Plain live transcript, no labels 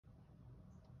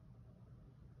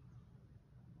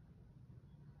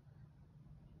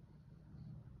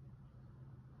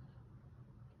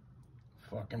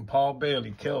Fucking Paul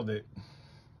Bailey killed it.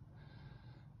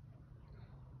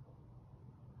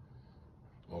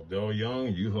 Although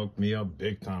young, you hooked me up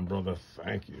big time, brother.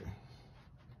 Thank you.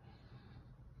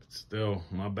 But still,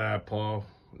 my bad, Paul,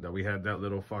 that we had that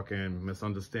little fucking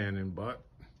misunderstanding, but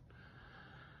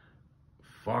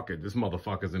fuck it. This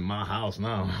motherfucker's in my house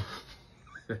now.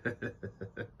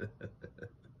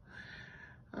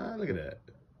 Ah, look at that.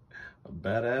 A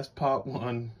badass part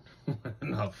 1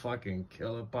 and a fucking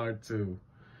killer part 2.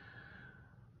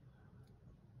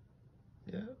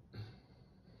 Yeah.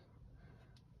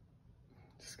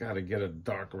 Just gotta get a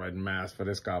dark red mask for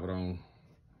this cabron.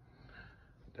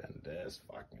 Then this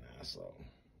fucking asshole.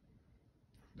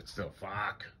 But still,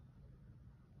 fuck.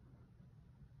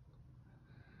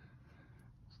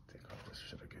 Let's take off this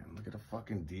shit again. Look at the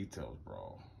fucking details,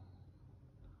 bro.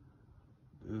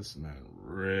 This man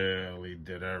really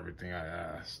did everything I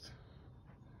asked.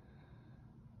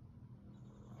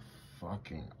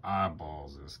 Fucking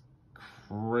eyeballs is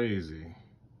crazy.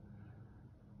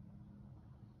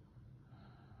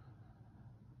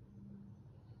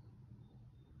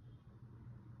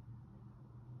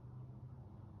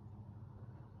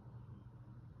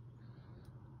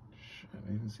 Shit, I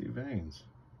didn't even see veins.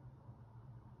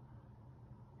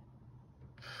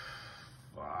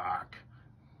 Fuck.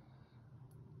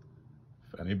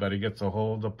 If anybody gets a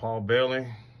hold of Paul Bailey,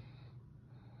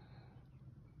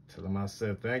 tell him I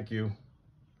said thank you.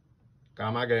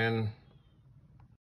 Come again.